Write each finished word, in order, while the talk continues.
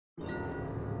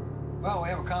Well, we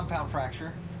have a compound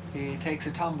fracture. He takes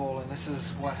a tumble, and this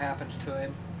is what happens to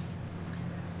him.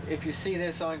 If you see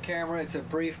this on camera, it's a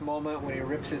brief moment when he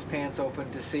rips his pants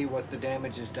open to see what the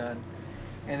damage is done.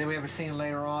 And then we have a scene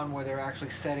later on where they're actually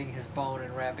setting his bone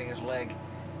and wrapping his leg,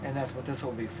 and that's what this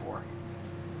will be for.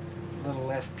 A little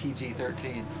less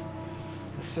PG-13.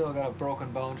 It's still got a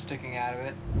broken bone sticking out of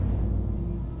it.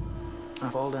 I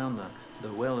fall down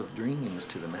the well of dreams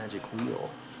to the magic wheel.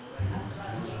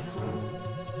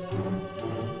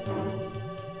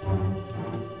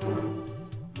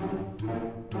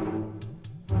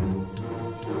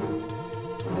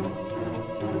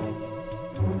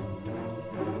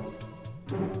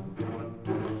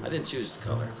 I didn't choose the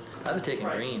color. I'd have taken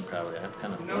green probably. I'm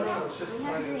kind of No, it's just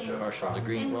partial to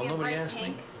green. Well, nobody asked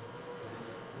me.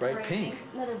 Bright pink.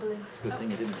 Little blue. It's a good thing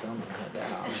you didn't tell me I had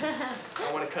that option.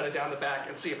 I want to cut it down the back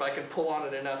and see if I can pull on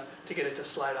it enough to get it to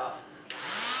slide off.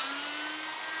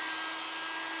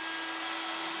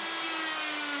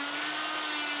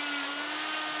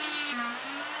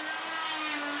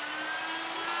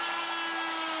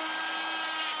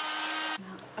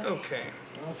 Okay.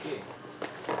 Okay.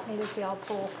 Maybe if we all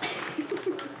pull.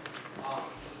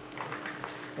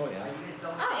 Oh yeah.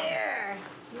 There!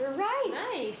 You're right.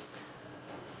 Nice.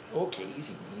 Okay,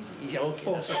 easy.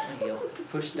 Okay, that's right. My heel.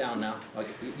 Push down now.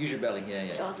 Okay, use your belly.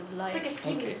 Yeah. Jaws of life. It's like a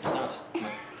skin. Okay, now it's, my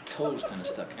toe's kind of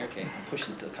stuck. Okay, I'm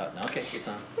pushing to the cut now. Okay, it's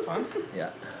on. On?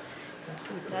 Yeah.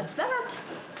 That's that.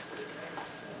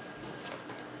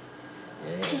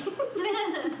 Yeah.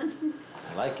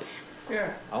 I like it.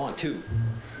 Yeah. I want two.